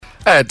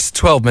At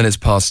 12 minutes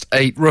past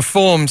 8,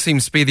 reform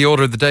seems to be the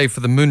order of the day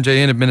for the Moon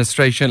Jae-in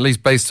administration, at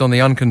least based on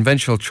the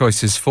unconventional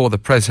choices for the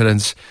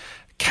president's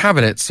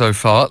cabinet so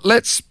far.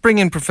 Let's bring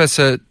in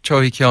Professor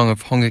Cho Hee Kyung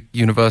of Hongik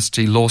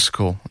University Law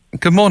School.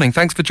 Good morning.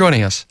 Thanks for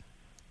joining us.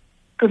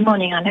 Good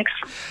morning, Alex.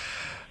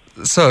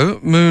 So,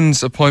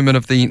 Moon's appointment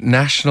of the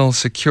National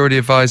Security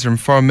Advisor and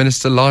Foreign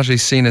Minister largely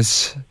seen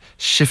as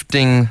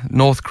shifting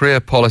North Korea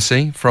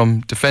policy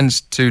from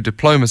defense to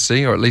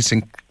diplomacy, or at least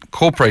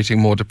incorporating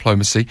more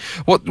diplomacy.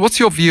 What's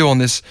your view on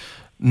this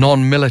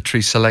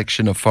non-military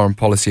selection of foreign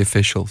policy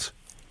officials?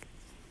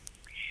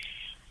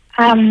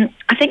 I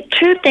think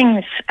two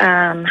things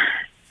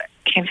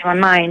came to my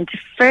mind. The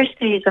first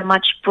is a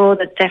much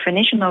broader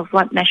definition of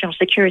what national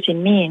security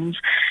means.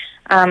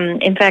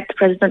 In fact,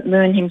 President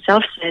Moon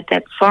himself said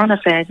that foreign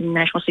affairs and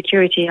national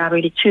security are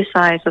really two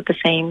sides of the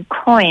same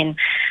coin.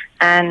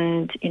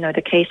 And,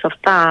 the case of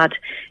THAAD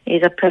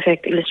is a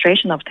perfect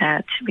illustration of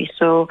that. We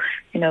saw,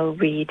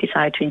 we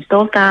decided to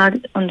install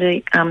THAAD on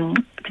the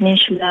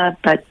peninsula,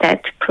 but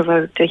that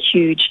provoked a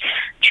huge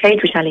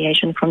trade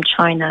retaliation from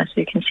China. So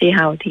you can see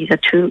how these are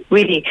two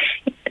really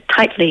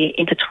tightly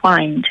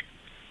intertwined.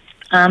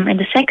 And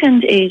the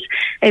second is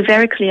a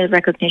very clear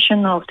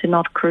recognition of the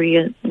North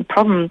Korean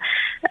problem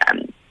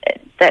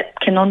that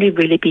can only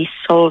really be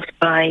solved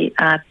by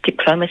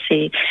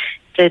diplomacy.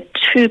 The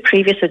two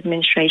previous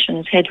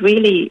administrations had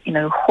really,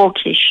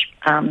 hawkish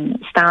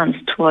stance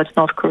towards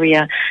North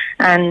Korea.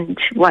 And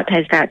what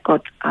has that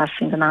got us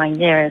in the 9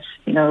 years?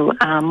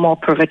 More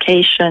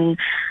provocation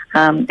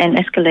and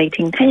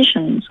escalating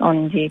tensions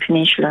on the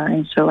peninsula.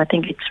 And so I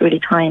think it's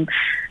really time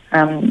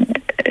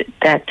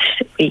that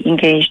we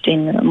engaged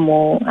in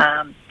more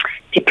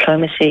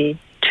diplomacy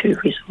to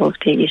resolve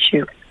the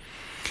issue.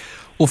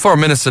 Well, Foreign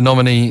Minister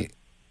nominee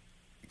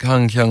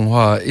Kang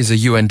Kyung-hwa is a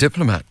UN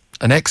diplomat,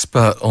 an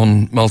expert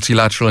on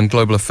multilateral and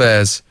global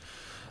affairs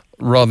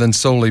rather than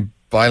solely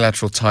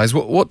bilateral ties.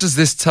 What does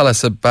this tell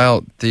us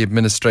about the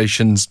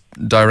administration's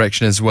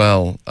direction as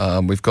well?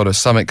 We've got a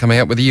summit coming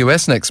up with the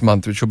US next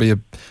month, which will be a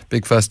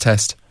big first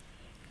test.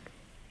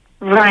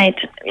 Right.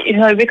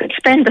 We could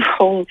spend the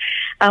whole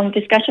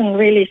discussion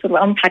really sort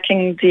of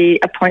unpacking the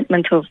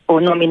appointment of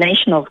or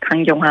nomination of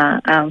Kang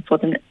Kyung-hwa for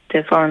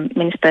the foreign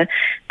minister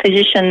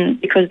position,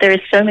 because there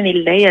are so many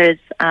layers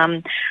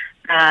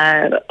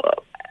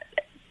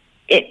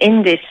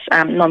in this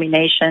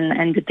nomination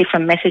and the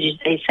different messages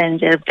they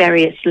send at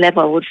various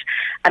levels.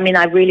 I mean,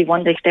 I really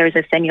wonder if there is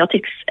a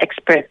semiotics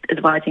expert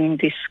advising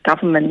this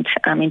government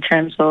in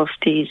terms of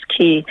these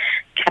key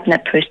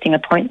cabinet posting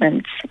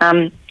appointments.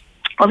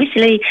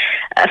 Obviously,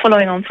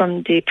 following on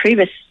from the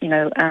previous,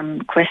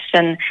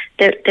 question,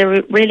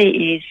 there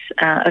really is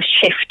a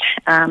shift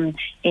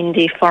in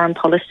the foreign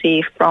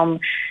policy from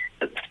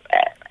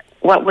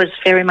what was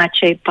very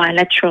much a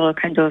bilateral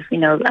kind of,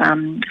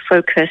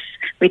 focus,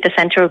 with the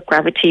center of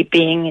gravity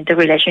being the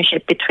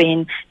relationship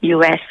between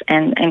US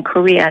and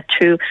Korea,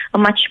 to a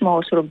much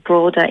more sort of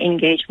broader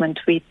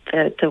engagement with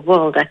the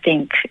world, I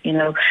think,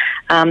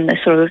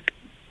 sort of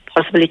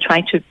possibly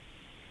trying to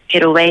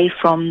get away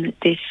from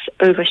this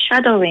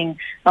overshadowing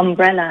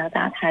umbrella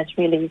that has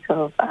really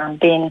sort of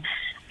been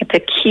the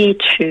key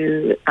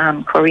to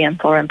Korean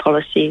foreign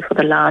policy for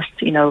the last,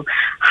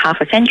 half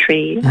a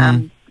century.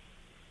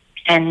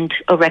 And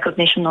a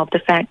recognition of the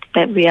fact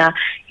that we are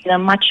in a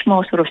much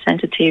more sort of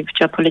sensitive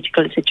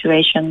geopolitical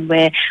situation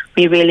where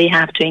we really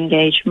have to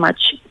engage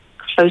much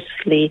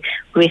closely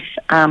with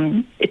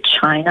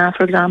China,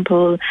 for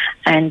example,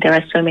 and there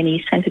are so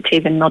many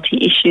sensitive and knotty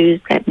issues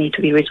that need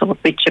to be resolved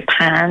with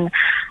Japan,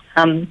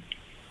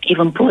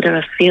 even broader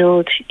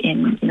afield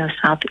in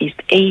Southeast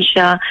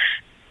Asia,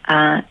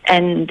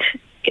 and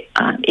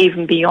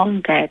even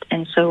beyond that.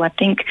 And so I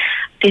think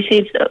this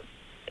is,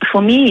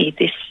 for me,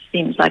 this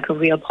seems like a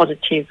real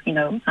positive,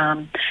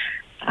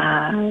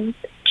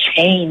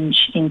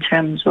 change in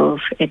terms of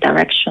a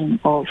direction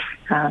of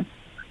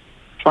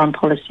foreign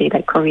policy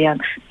that Korea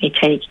may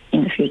take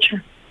in the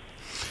future.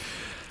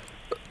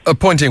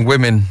 Appointing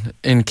women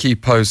in key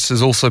posts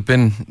has also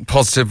been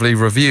positively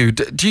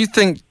reviewed. Do you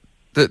think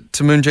that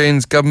Moon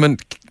Jae-in's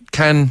government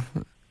can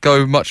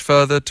go much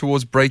further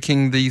towards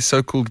breaking the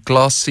so-called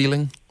glass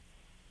ceiling?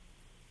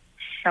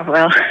 Oh,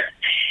 well,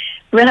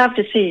 we'll have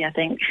to see, I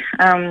think.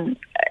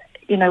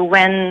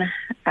 When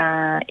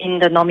in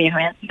the Roh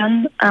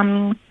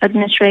Moo-hyun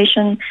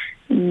administration,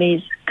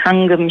 Ms.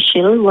 Kang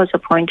Keum-sil was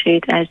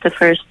appointed as the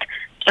first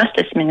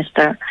justice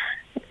minister,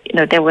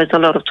 there was a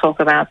lot of talk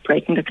about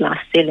breaking the glass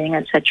ceiling,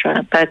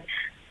 etc. But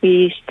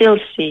we still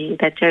see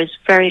that there's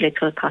very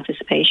little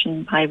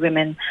participation by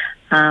women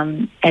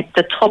at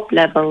the top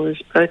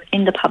levels, both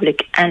in the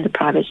public and the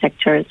private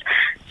sectors.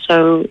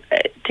 So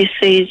this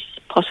is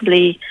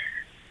possibly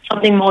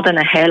something more than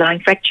a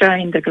hairline fracture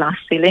in the glass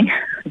ceiling,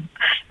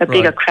 a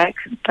bigger crack.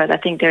 But I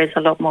think there is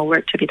a lot more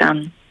work to be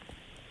done.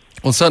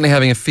 Well, certainly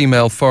having a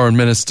female foreign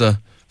minister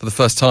for the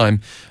first time,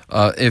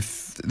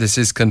 if this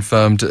is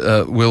confirmed,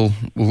 will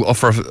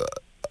offer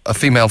a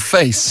female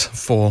face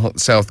for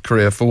South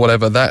Korea, for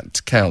whatever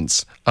that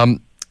counts.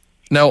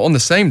 Now, on the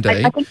same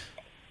day...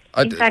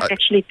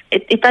 Actually,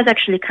 it does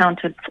actually count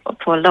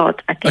for a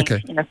lot. I think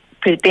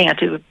being able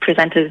to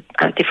present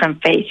a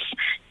different face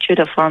to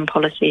the foreign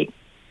policy.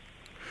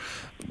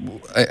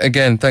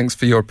 Again, thanks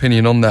for your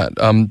opinion on that.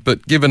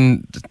 But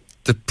given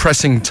the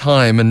pressing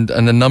time and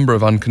a number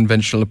of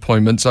unconventional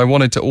appointments, I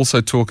wanted to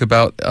also talk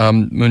about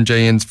Moon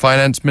Jae-in's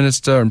finance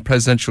minister and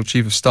presidential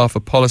chief of staff for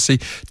policy,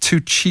 two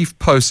chief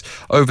posts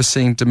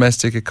overseeing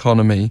domestic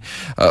economy.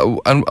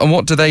 And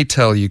what do they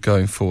tell you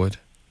going forward?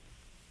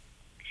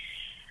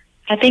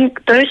 I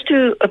think those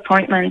two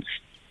appointments,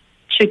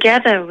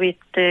 together with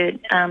the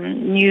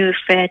new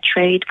Fair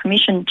Trade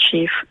Commission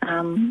chief,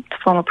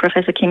 former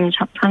Professor Kim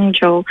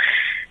Sang-jo,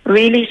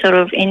 really sort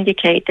of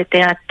indicate that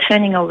they are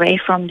turning away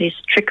from this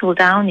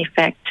trickle-down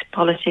effect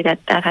policy that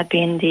had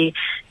been the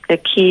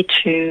key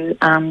to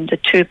the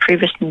two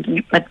previous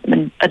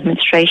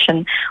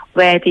administration,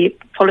 where the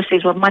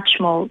policies were much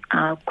more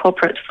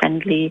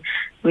corporate-friendly,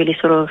 really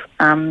sort of,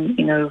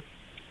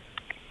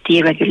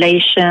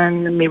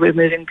 deregulation,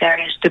 removing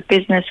barriers to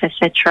business,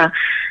 etc.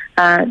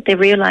 They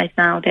realize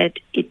now that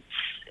it's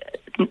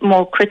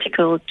more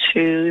critical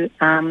to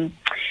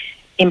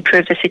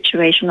improve the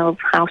situation of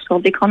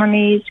household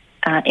economies,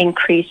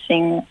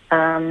 increasing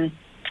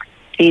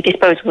the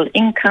disposable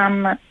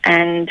income,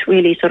 and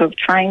really sort of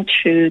trying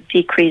to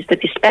decrease the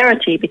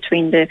disparity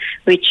between the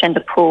rich and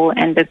the poor,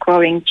 and the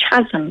growing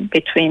chasm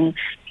between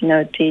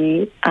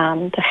the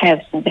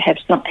haves and the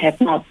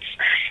have-nots.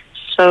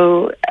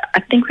 So I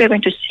think we're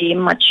going to see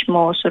much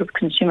more sort of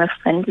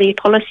consumer-friendly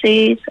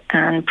policies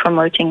and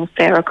promoting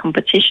fairer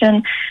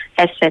competition,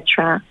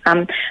 etc.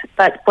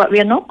 But what we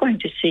are not going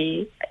to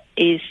see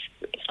is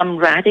some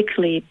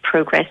radically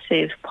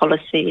progressive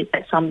policies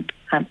that some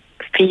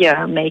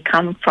fear may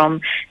come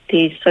from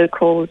these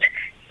so-called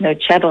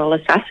chaebol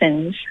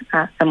assassins,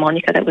 the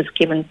moniker that was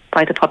given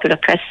by the popular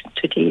press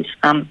to these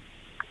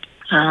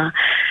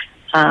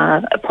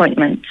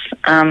appointments.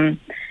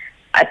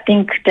 I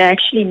think they're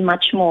actually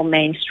much more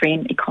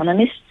mainstream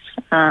economists,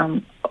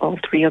 all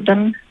three of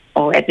them,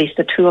 or at least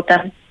the two of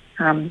them,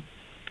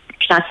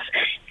 plus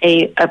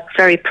a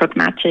very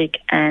pragmatic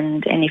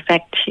and an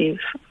effective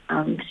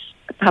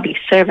public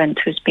servant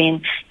who's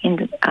been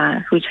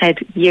who's had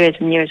years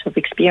and years of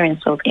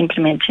experience of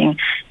implementing,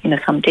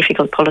 some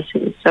difficult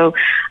policies. So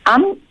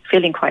I'm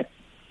feeling quite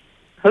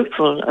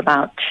hopeful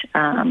about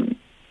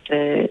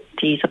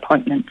these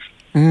appointments.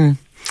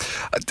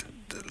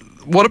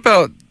 What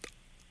about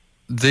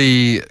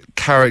the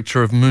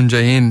character of Moon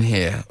Jae-in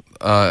here?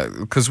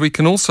 Because we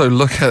can also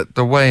look at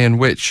the way in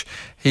which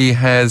he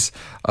has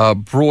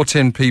brought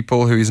in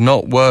people who he's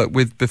not worked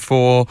with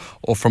before,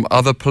 or from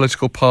other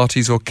political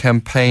parties or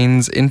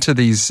campaigns, into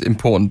these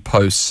important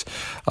posts.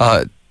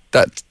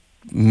 That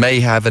may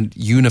have a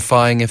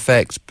unifying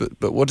effect,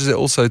 but what does it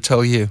also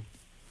tell you?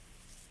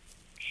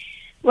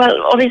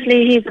 Well,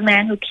 obviously he's a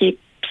man who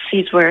keeps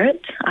his word.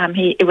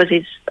 It was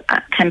his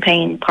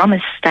campaign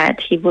promise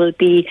that he will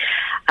be,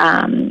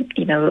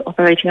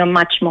 operating a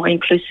much more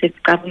inclusive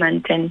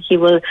government, and he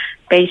will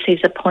base his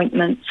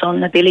appointments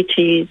on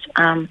abilities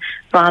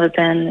rather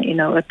than,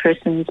 a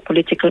person's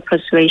political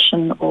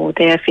persuasion or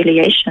their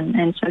affiliation.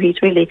 And so he's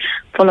really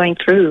following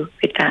through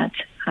with that.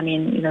 I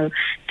mean,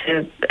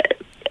 the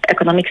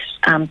economics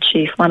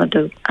chief, one of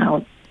the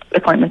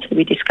appointments that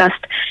we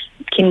discussed,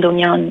 Kim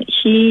Dong-yeon,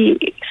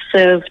 he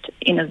served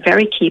in a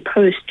very key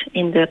post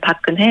in the Park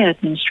Geun-hye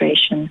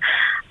administration.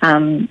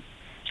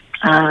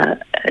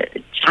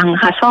 Jang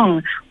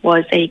Ha-sung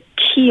was a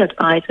key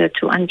advisor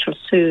to An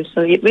Chol-soo,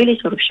 so it really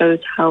sort of shows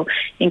how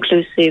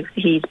inclusive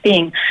he's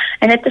being.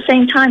 And at the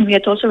same time, we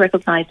had to also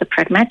recognize the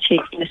pragmatic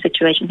in the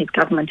situation his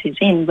government is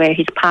in, where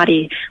his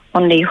party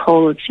only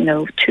holds,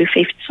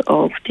 2/5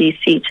 of the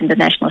seats in the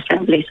National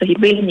Assembly. So he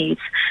really needs,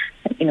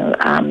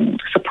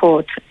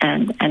 support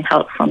and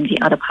help from the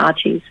other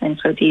parties. And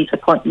so these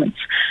appointments,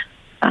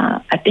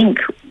 I think,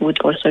 would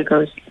also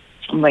go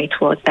some way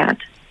towards that.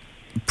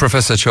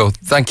 Professor Cho,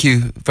 thank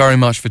you very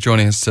much for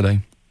joining us today.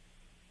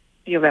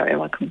 You're very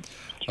welcome.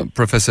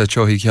 Professor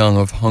Cho Hee Kyung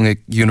of Hongik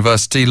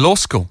University Law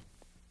School.